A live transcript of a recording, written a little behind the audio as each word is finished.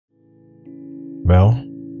Well,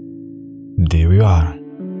 there we are.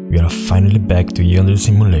 We are finally back to Yandere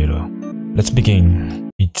Simulator. Let's begin.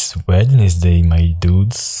 It's Wednesday, my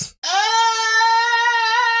dudes.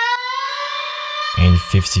 And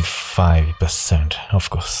 55%, of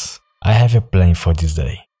course. I have a plan for this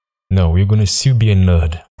day. No, we're gonna still be a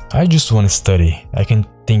nerd. I just wanna study. I can't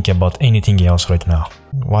think about anything else right now.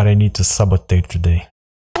 What I need to sabotage today.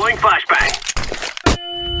 Blowing flashbang.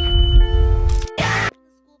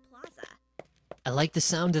 I like the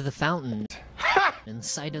sound of the fountain and the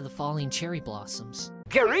sight of the falling cherry blossoms.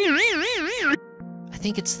 I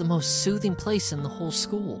think it's the most soothing place in the whole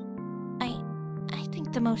school. I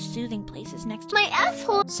think the most soothing place is next to my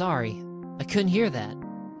asshole. Sorry, I couldn't hear that.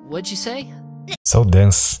 What'd you say? So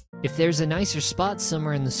dense. If there's a nicer spot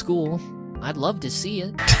somewhere in the school, I'd love to see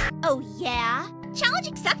it. Oh yeah? Challenge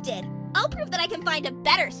accepted. I'll prove that I can find a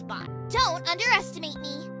better spot. Don't underestimate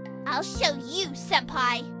me. I'll show you,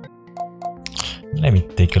 senpai. Let me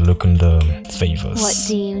take a look on the favors. What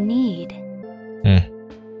do you need?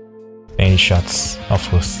 Any shots, of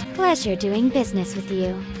course. Pleasure doing business with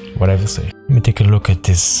you. Whatever you say. Let me take a look at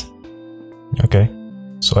this. Okay.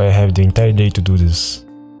 So I have the entire day to do this.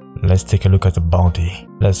 Let's take a look at the bounty.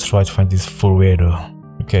 Let's try to find this F.E.A.R.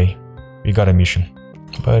 Okay. We got a mission.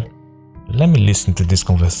 But let me listen to this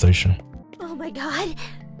conversation. Oh my god.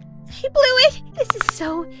 He blew it. This is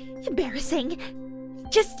so embarrassing.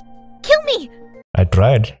 Just kill me. I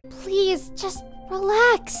tried. Please, just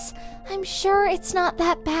relax. I'm sure it's not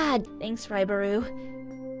that bad. Thanks, Raibaru.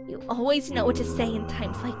 You always know what to say in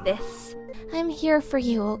times like this. I'm here for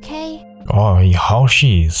you, okay? Oh, how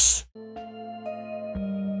she is.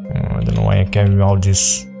 I don't know why I carry all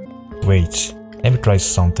this. Wait, let me try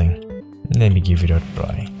something. Let me give it a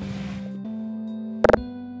try.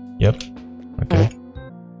 Yep. Okay.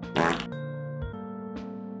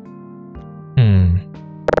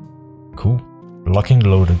 Cool. Lock and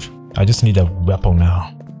loaded. I just need a weapon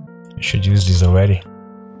now. I should use this already.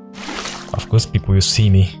 Of course people will see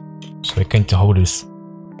me, so I can't hold this.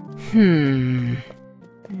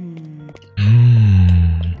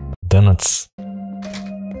 Donuts.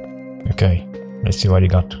 Okay, let's see what you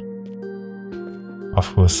got.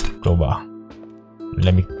 Of course, crowbar.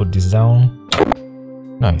 Let me put this down.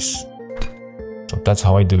 Nice. So that's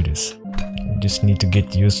how I do this. I just need to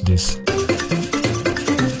get used to this.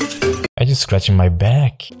 I just scratching my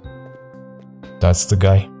back. That's the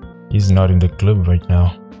guy. He's not in the club right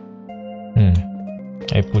now.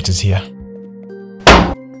 I put this here.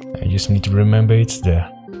 I just need to remember it's there.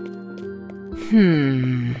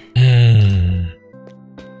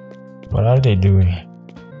 What are they doing?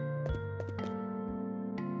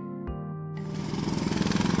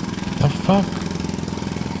 The fuck?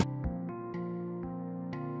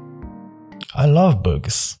 I love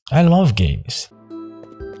bugs. I love games.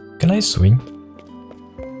 Can I swing?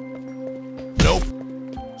 Nope.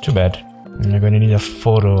 Too bad. I'm gonna need a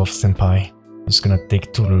photo of senpai. It's gonna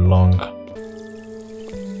take too long.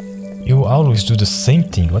 You always do the same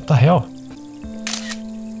thing. What the hell?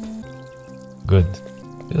 Good.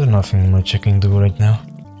 There's nothing much I can do right now.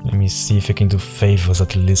 Let me see if I can do favors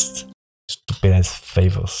at least. Stupid ass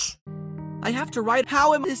favors. I have to write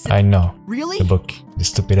how am I? I know. Really? The book. The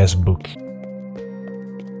stupid ass book.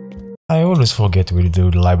 I always forget where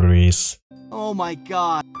the library is. Oh my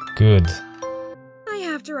god. Good. I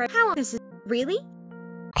have to write how this is really?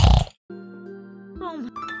 Oh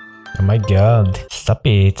my god. Stop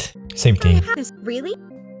it. Same thing. This really?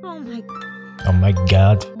 Oh my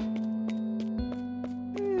god.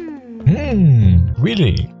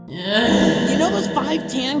 Really? You know those 5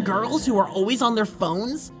 tan girls who are always on their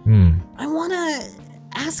phones? I wanna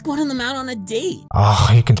ask one of them out on a date.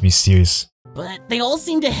 You can't be serious. But they all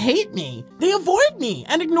seem to hate me. They avoid me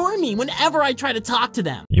and ignore me whenever I try to talk to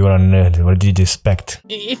them. You are a nerd. What did you expect?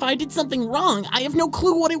 If I did something wrong, I have no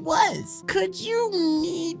clue what it was. Could you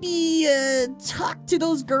maybe talk to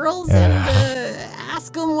those girls and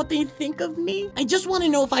ask them what they think of me? I just want to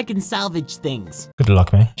know if I can salvage things. Good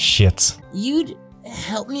luck, man. Shit. You'd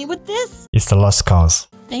help me with this? It's the last cause.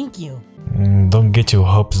 Thank you. Don't get your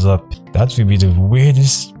hopes up. That will be the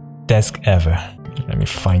weirdest task ever. Let me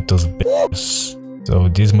find those bitches. So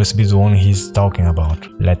this must be the one he's talking about.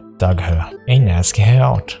 Let's tag her and ask her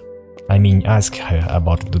out. I mean ask her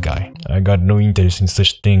about the guy. I got no interest in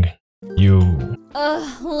such thing. You...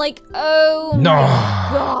 oh no. My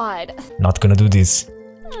god. Not gonna do this.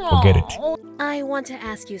 Forget it. I want to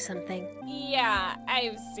ask you something. Yeah,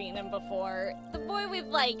 I've seen him before. The boy with,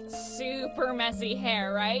 like, super messy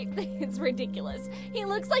hair, right? It's ridiculous. He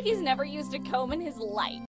looks like he's never used a comb in his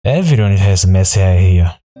life. Everyone has messy hair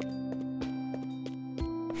here.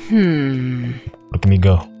 Look at me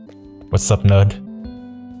go. What's up, nerd?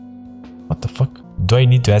 What the fuck? Do I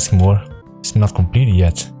need to ask more? It's not completed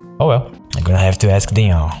yet. Oh well, I'm gonna have to ask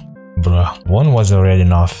Dino. Bruh, one was already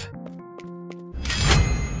enough.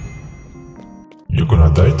 You're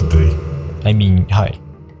gonna die today. I mean, hi.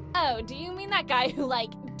 Oh, do you mean that guy who,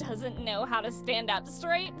 like, doesn't know how to stand up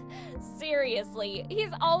straight? Seriously,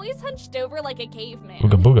 he's always hunched over like a caveman.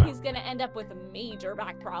 Booga booga. He's gonna end up with major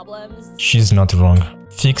back problems. She's not wrong.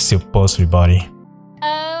 Fix your poster body.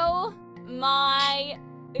 Oh my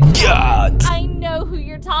God! I know who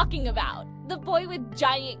you're talking about. The boy with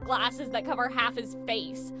giant glasses that cover half his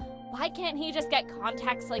face. Why can't he just get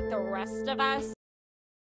contacts like the rest of us?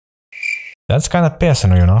 That's kinda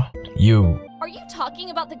personal, you know? You. Are you talking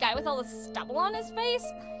about the guy with all the stubble on his face?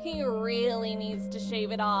 He really needs to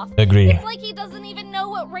shave it off. Agree. It's like he doesn't even know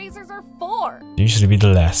what razors are for. You should be the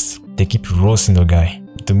last. They keep roasting the guy.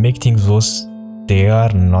 To make things worse, they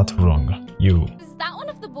are not wrong. You. Is that one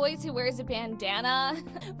of the boys who wears a bandana?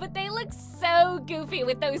 But they look so goofy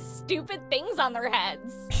with those stupid things on their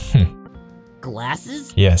heads.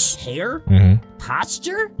 Glasses? Yes. Hair?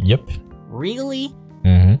 Posture? Yep. Really?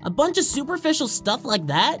 A bunch of superficial stuff like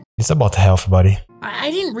that? It's about health, buddy. I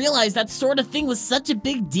didn't realize that sort of thing was such a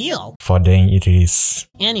big deal. For them, it is.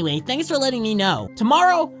 Anyway, thanks for letting me know.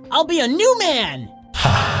 Tomorrow, I'll be a new man!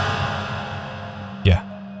 Yeah.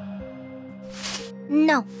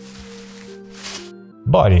 No.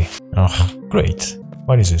 Body. Oh, great.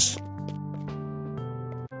 What is this?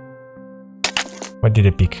 What did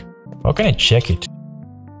I pick? How can I check it?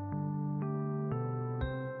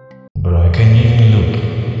 Bro, I can't even look.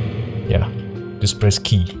 Yeah, just press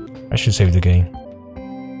key. I should save the game.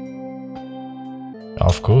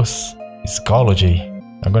 Of course, it's ecology.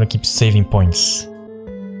 I'm gonna keep saving points.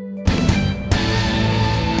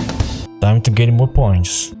 Time to get more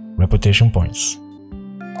points. Reputation points.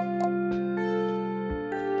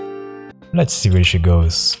 Let's see where she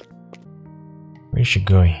goes. Where is she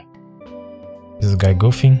going? Is this guy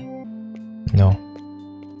goofing? No.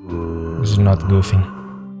 This is not goofing.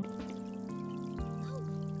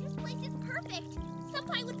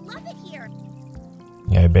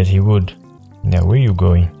 Yeah, I bet he would. Now, where are you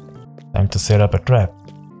going? Time to set up a trap.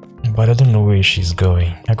 But I don't know where she's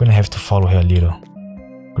going. I'm gonna have to follow her a little.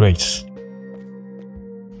 Great.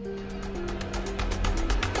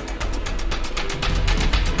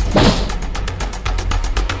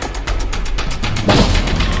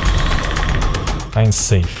 I'm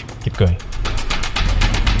safe. Keep going.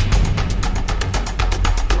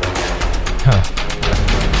 Huh.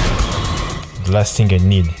 The last thing I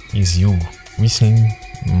need is you missing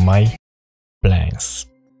my plans.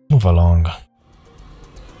 Move along.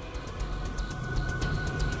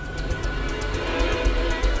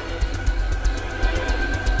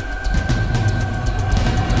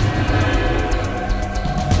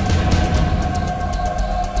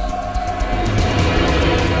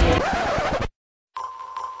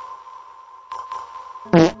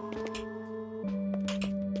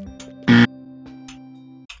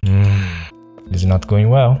 This is not going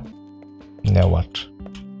well. Now what?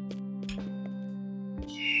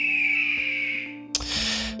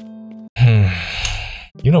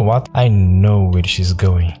 You know what? I know where she's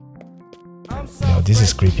going. Now this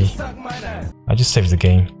is creepy. I just saved the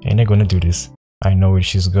game and I'm gonna do this. I know where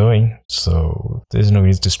she's going, so there's no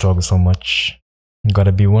reason to struggle so much.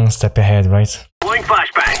 Gotta be one step ahead, right? Blowing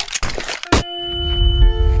flashbang.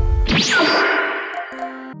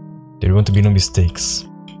 There want to be no mistakes.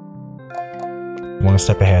 One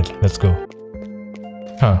step ahead, let's go.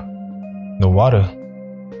 Huh. No water?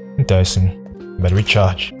 Interesting. Better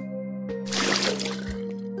recharge.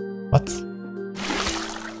 What?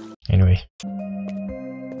 Anyway.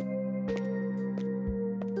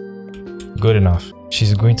 Good enough.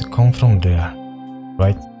 She's going to come from there.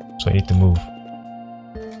 Right? So I need to move.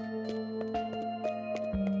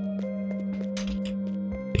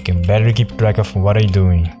 They can better keep track of what I'm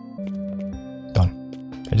doing. Done.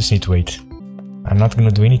 I just need to wait. I'm not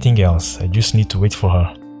gonna do anything else. I just need to wait for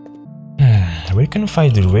her. Where can I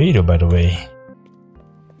find the radio, by the way?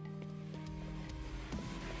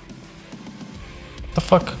 What the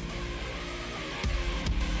fuck?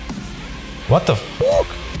 What the fuck?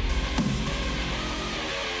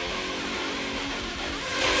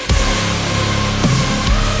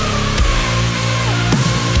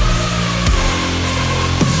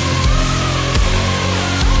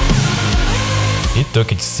 He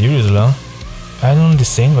took it seriously, huh? I don't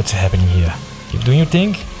understand what's happening here. Keep doing your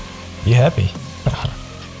thing. Be happy.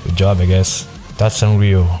 Good job, I guess. That's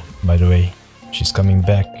unreal, by the way. She's coming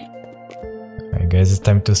back. I guess it's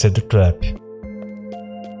time to set the trap.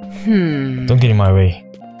 Don't get in my way.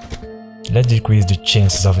 Let's decrease the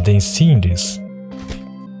chances of them seeing this.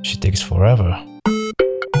 She takes forever.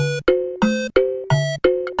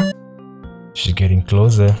 She's getting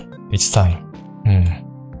closer each time.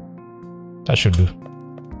 That should do.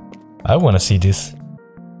 I wanna see this.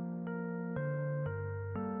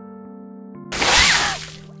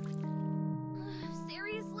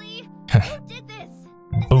 Seriously? Who did this?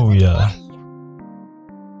 Booyah.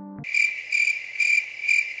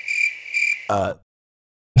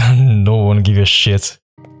 No one give a shit.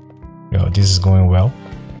 Yo, this is going well.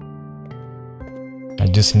 I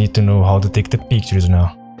just need to know how to take the pictures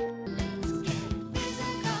now.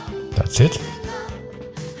 That's it?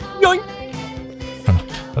 Yoink!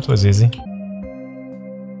 That was easy.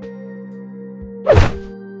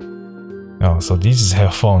 Oh, so this is her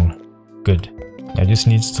phone. Good. I just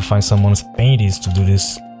need to find someone's panties to do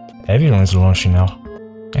this. Everyone's launching now.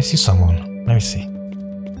 I see someone. Let me see.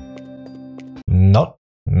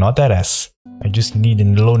 Not that ass. I just need a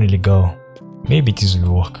lonely girl. Maybe this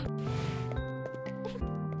will work.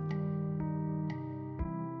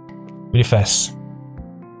 Really fast.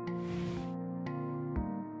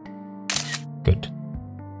 Good.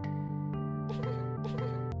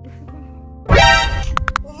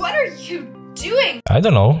 What are you doing? I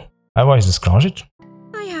don't know. I was discounted.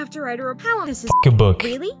 I have to write a report. This is Your book.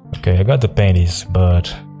 Really? Okay, I got the panties,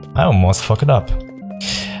 but I almost fucked it up.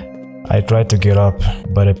 I tried to get up,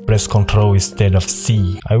 but I pressed Ctrl instead of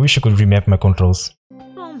C. I wish I could remap my controls.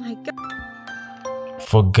 Oh my god.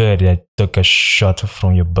 Forget that I took a shot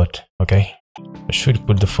from your butt, okay? I should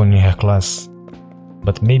put the phone in her class.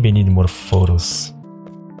 But maybe I need more photos.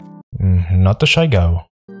 Not a shy girl.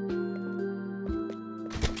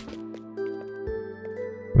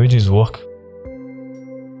 Will this work?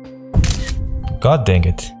 God dang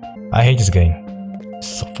it. I hate this game. It's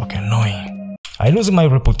so fucking annoying. I lose my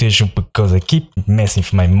reputation because I keep messing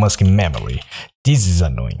with my musky memory. This is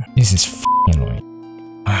annoying. This is f***ing annoying.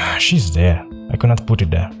 She's there. I cannot put it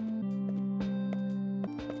there.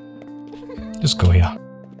 Just go here.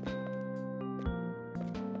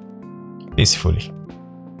 Peacefully.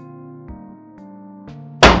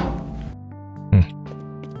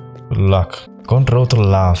 Good luck. Control to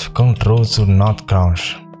laugh. Control to not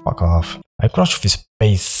crouch. Fuck off. I crouched with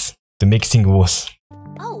space to make things worse.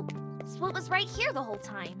 Oh, so it was right here the whole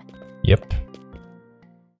time. Yep.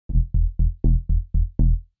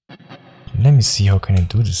 Let me see how can I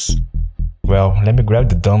do this. Well, let me grab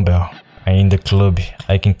the dumbbell. I'm in the club.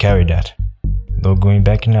 I can carry that. No going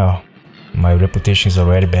back now. My reputation is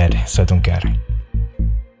already bad, so I don't care.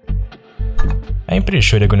 I'm pretty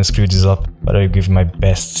sure they're gonna screw this up, but I'll give my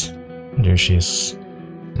best. There she is.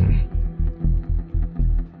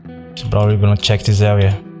 She's probably gonna check this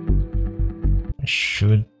area. I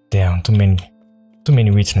should. Damn, too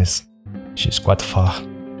many witnesses. She's quite far.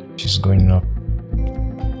 She's going up.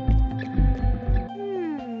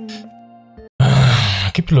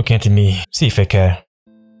 Keep looking at me. See if I care.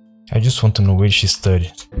 I just want to know where she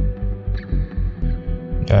studied.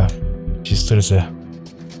 Yeah, she studies there. I'm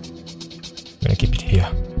gonna keep it here.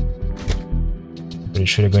 Pretty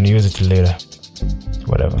sure they're gonna use it later.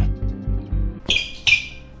 Whatever.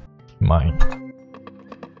 Mine.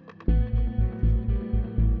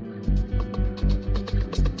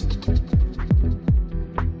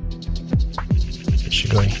 Where's she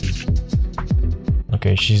going?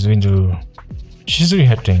 Okay, she's doing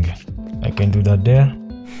her thing. I can do that there.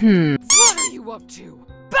 What are you up to?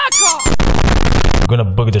 Back off! I'm gonna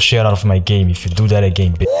bug the shit out of my game if you do that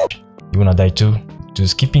again, bitch. You wanna die too?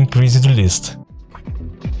 Just keep increasing the list.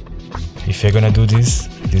 If you're gonna do this,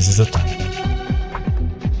 this is the time.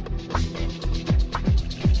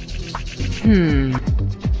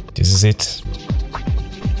 This is it.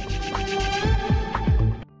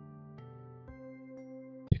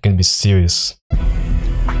 You can be serious.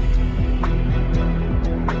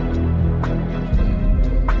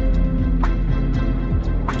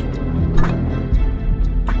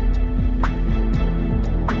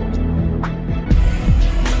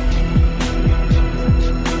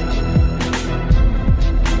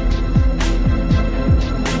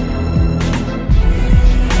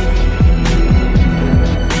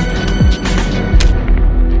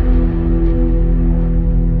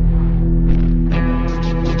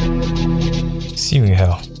 See you in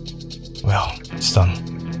hell. Well, it's done.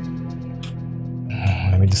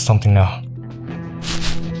 Let me do something now.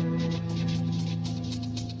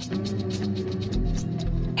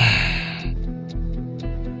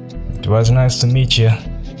 It was nice to meet you,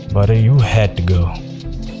 but you had to go.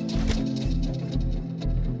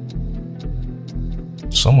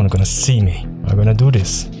 Someone gonna see me. I'm gonna do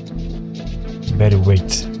this. Better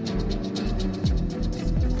wait.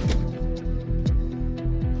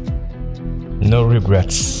 No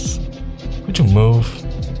regrets. Could you move?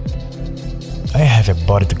 I have a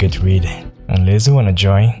body to get rid. Unless you wanna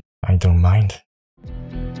join, I don't mind.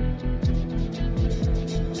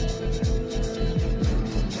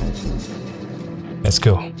 Let's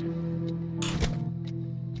go.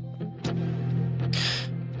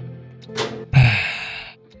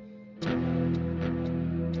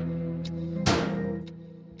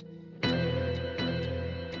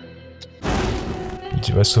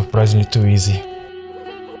 It was surprisingly too easy.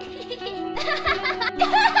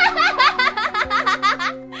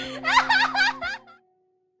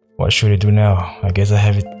 What should I do now? I guess I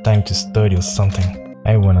have time to study or something.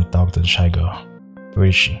 I wanna talk to the shy girl. Where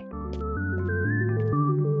is she?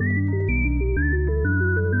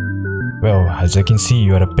 Well, as I can see,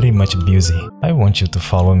 you are pretty much busy. I want you to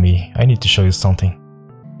follow me. I need to show you something.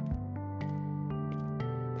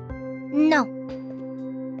 No.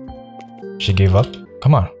 She gave up?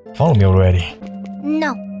 Come on, follow me already.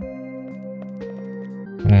 No.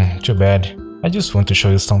 Too bad. I just want to show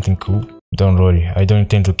you something cool. Don't worry, I don't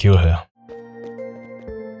intend to kill her.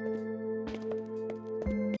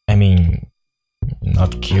 I mean,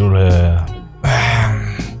 not kill her.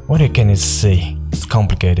 What can I say? It's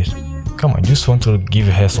complicated. Come on, I just want to give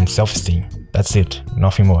her some self-esteem. That's it,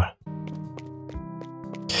 nothing more.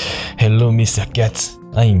 Hello, Mr. Cat.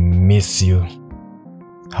 I miss you.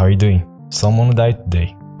 How are you doing? Someone died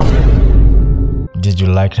today. Did you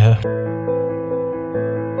like her?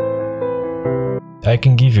 I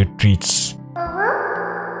can give you treats.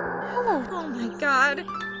 Hello. Oh my god.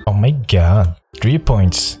 Oh my god. 3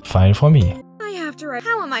 points. Fine for me. I have to write.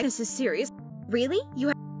 How am I? This is serious. Really? You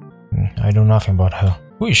have. I know nothing about her.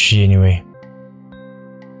 Who is she anyway?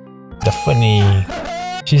 The funny.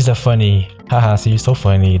 She's the funny. Haha, she's so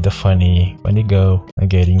funny. The funny. Funny girl. I'm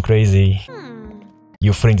getting crazy.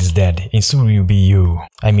 Your friend is dead, and soon will be you.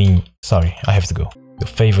 I mean, sorry, I have to go. The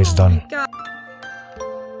favor is done.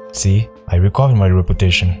 See, I recovered my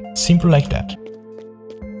reputation. Simple like that.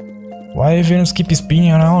 Why everyone keep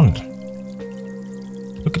spinning around?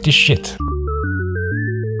 Look at this shit.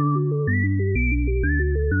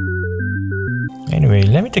 Anyway,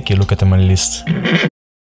 let me take a look at my list.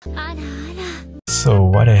 So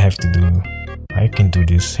what I have to do? I can't do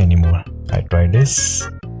this anymore. I tried this.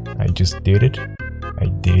 I just did it. I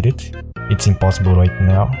did it. It's impossible right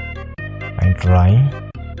now. I'm trying.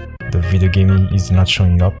 The video game is not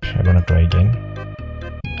showing up. I'm gonna try again.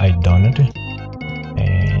 I done it.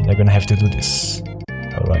 And I'm gonna have to do this.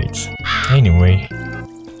 Alright. Anyway.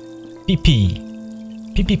 Pee-pee.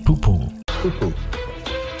 Pee-pee poo-poo. Poo-poo.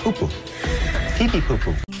 Poo-poo. Pee-pee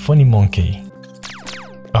poo-poo. Funny monkey.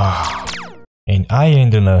 Ah. And I am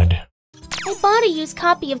the nerd. I bought a used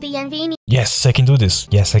copy of the Yandere. Yes, I can do this.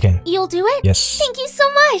 Yes, I can. You'll do it? Yes. Thank you so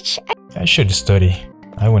much. I should study.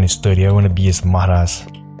 I want to study. I want to be a smart ass.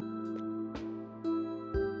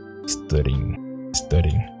 Studying.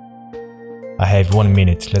 I have 1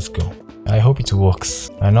 minute. Let's go. I hope it works.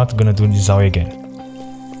 I'm not gonna do this all again.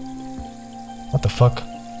 What the fuck?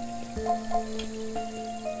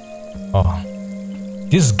 Oh.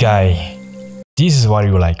 This guy. This is what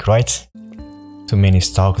you like, right? Too many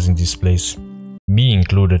stalkers in this place. Me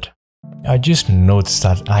included. I just noticed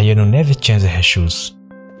that Ayano never changes her shoes.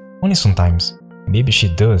 Only sometimes. Maybe she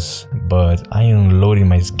does, but I unloaded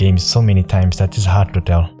my game so many times that it's hard to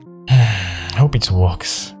tell. Hope it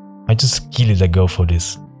works. I just killed the girl for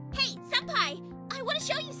this. Hey, senpai! I want to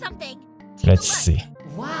show you something. Let's see.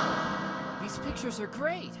 Wow, these pictures are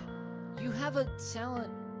great. You have a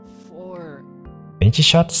talent for... Painty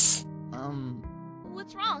shots?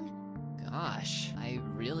 What's wrong? Gosh, I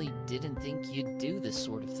really didn't think you'd do this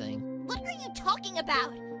sort of thing. What are you talking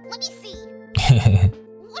about? Let me see.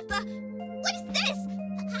 What is this?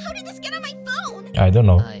 How did this get on my phone? I don't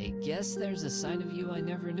know. I guess there's a side of you I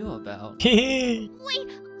never knew about. Wait,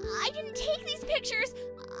 I didn't take these pictures.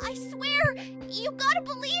 I swear, you gotta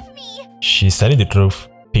believe me. She said the truth.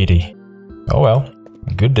 Pity. Oh well.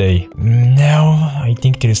 Good day. Now, I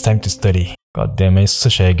think it is time to study. God damn, I'm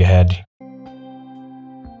such a egghead.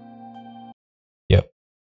 Yep.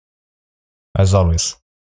 As always.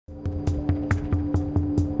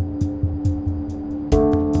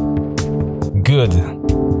 Good.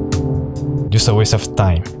 Just a waste of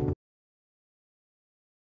time.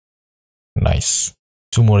 Nice.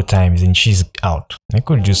 2 more times and she's out. I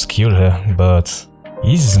could just kill her, but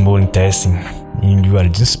this is more interesting and you are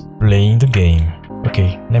just playing the game.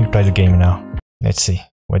 Okay, let me try the game now. Let's see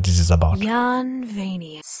what this is about.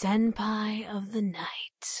 Yandere, senpai of the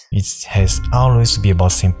night. It has always to be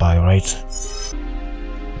about senpai, right?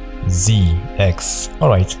 Z, X.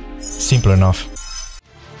 Alright, simple enough.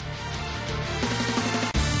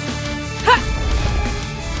 Ha!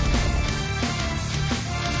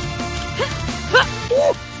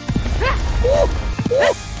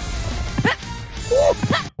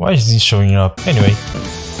 Why is this showing up? Anyway.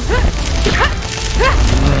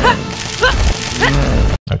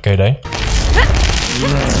 Okay, then.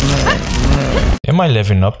 Am I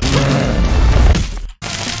leveling up?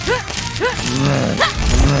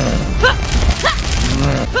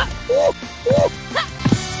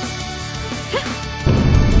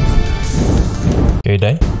 Okay,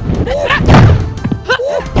 then.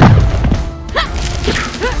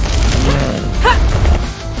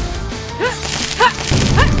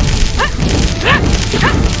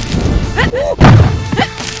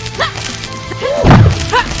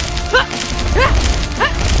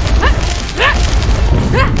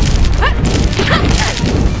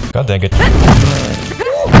 God dang it.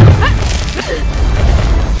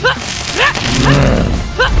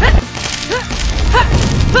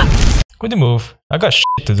 Good move. I got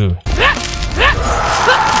shit to do.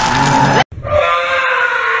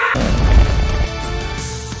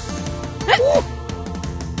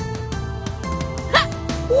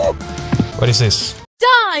 What is this?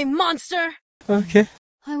 Die, monster! Okay.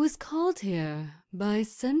 I was called here by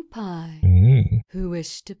Senpai, who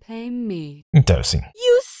wished to pay me. Interesting.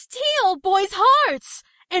 You steal boys' hearts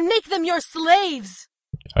and make them your slaves!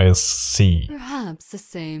 I'll see. Perhaps the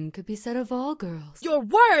same could be said of all girls. Your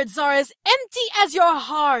words are as empty as your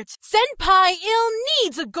heart. Senpai ill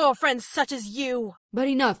needs a girlfriend such as you. But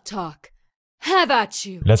enough talk. Have at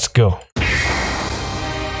you. Let's go.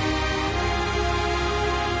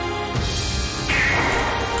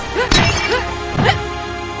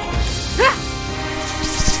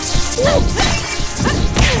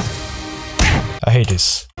 I hate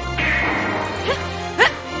this.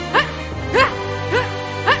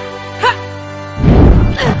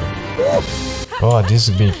 Oh, this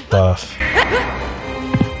will be tough.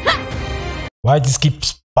 Why this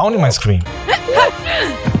keeps pounding my screen?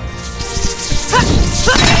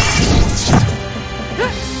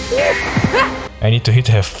 I need to hit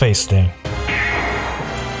her face then.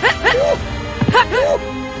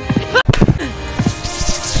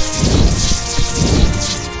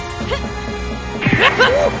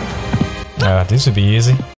 This will be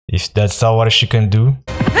easy, if that's all what she can do.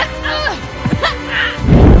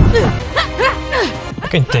 I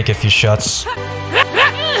can take a few shots.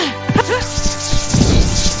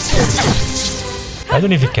 I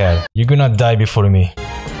don't even care. You're gonna die before me.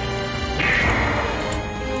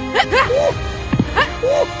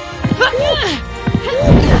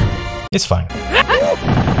 It's fine.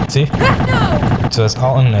 See? It was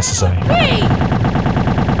all unnecessary.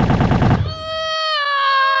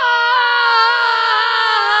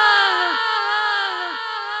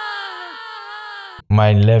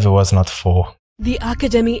 My level was not 4. The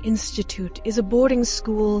Academy Institute is a boarding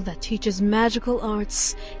school that teaches magical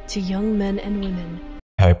arts to young men and women.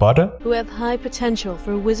 Harry Potter? Who have high potential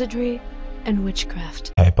for wizardry and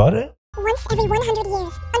witchcraft. Harry Potter? Once every 100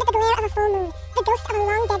 years, under the glare of a full moon, the ghost of a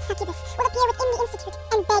long-dead succubus will appear within the Institute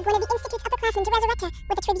and beg one of the Institute's upperclassmen to resurrect her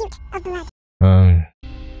with a tribute of blood.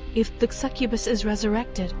 If the succubus is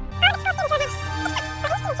resurrected...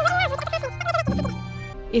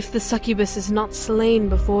 If the succubus is not slain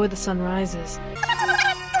before the sun rises,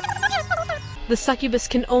 the succubus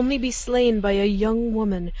can only be slain by a young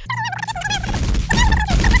woman,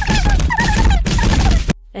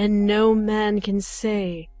 and no man can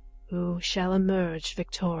say who shall emerge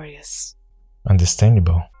victorious.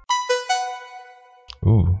 Understandable.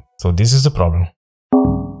 Ooh, so this is the problem.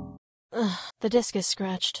 The disc is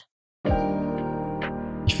scratched.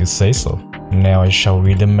 If you say so. Now I shall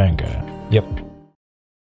read the manga. Yep.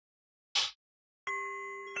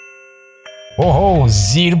 Oh,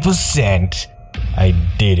 0%! I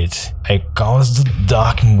did it. I caused the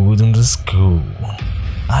dark mood in the school.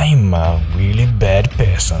 I'm a really bad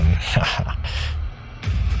person.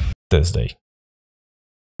 Thursday.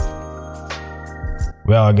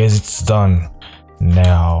 Well, I guess it's done.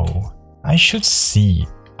 Now, I should see.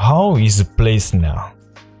 How is the place now?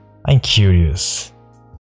 I'm curious.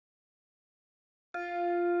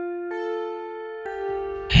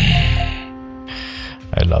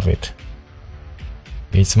 I love it.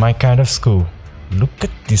 It's my kind of school. Look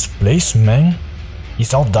at this place, man.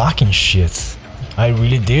 It's all dark and shit. I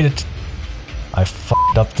really did it. I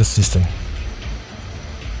fucked up the system.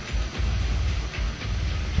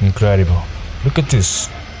 Incredible. Look at this.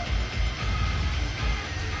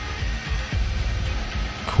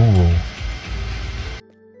 Cool.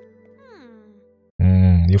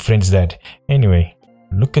 Your friend's dead. Anyway,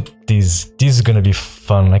 look at this. This is gonna be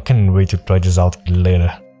fun. I can't wait to try this out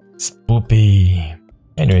later. Spoopy.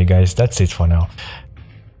 Anyway guys, that's it for now.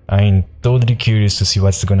 I'm totally curious to see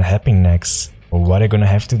what's gonna happen next, or what I'm gonna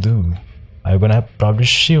have to do. I'm gonna probably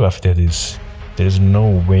chill after this. There's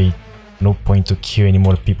no way, no point to kill any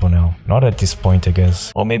more people now. Not at this point, I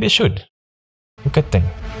guess. Or maybe I should. Look at them.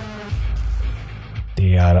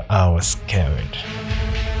 They are all scared.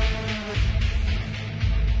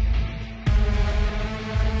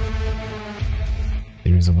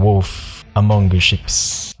 There is a wolf among the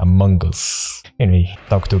ships, among us. Anyway,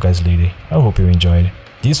 talk to you guys later. I hope you enjoyed.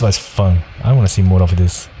 This was fun. I want to see more of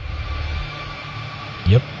this.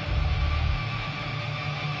 Yep.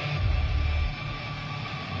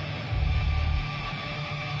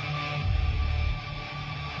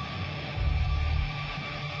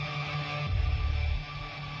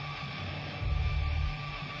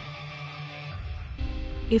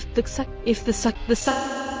 If the